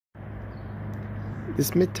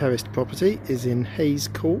This mid-terraced property is in Hayes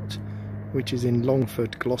Court, which is in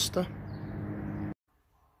Longford, Gloucester.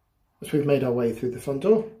 As we've made our way through the front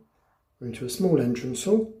door, we're into a small entrance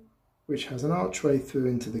hall, which has an archway through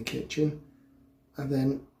into the kitchen, and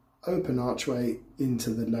then open archway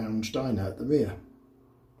into the lounge diner at the rear.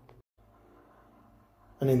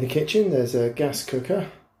 And in the kitchen there's a gas cooker,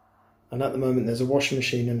 and at the moment there's a washing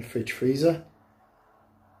machine and fridge freezer.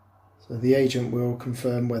 So the agent will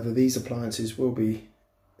confirm whether these appliances will be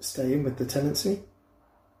staying with the tenancy.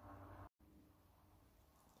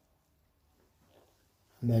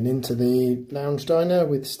 And then into the lounge diner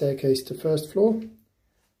with staircase to first floor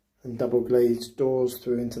and double glazed doors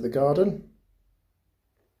through into the garden.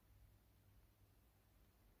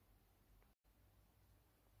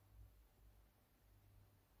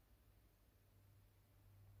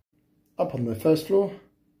 Up on the first floor,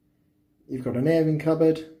 you've got an airing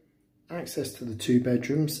cupboard, access to the 2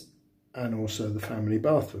 bedrooms and also the family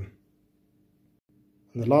bathroom.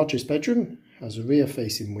 And the largest bedroom has a rear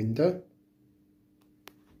facing window.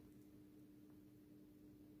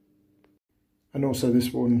 And also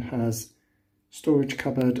this one has storage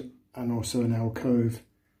cupboard and also an alcove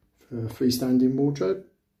for a freestanding wardrobe.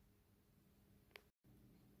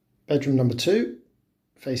 Bedroom number 2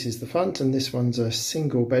 faces the front, and this one's a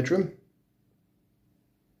single bedroom.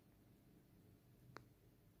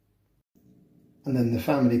 And then the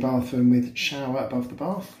family bathroom with shower above the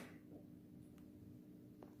bath.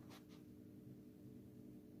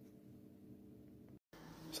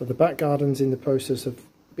 So the back garden's in the process of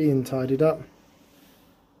being tidied up.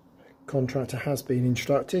 Contractor has been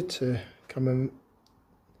instructed to come and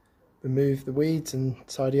remove the weeds and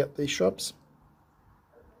tidy up these shrubs.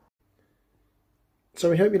 So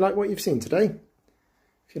we hope you like what you've seen today.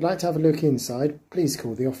 If you'd like to have a look inside, please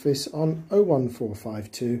call the office on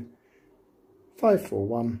 01452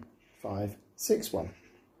 541 561.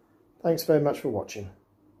 Thanks very much for watching.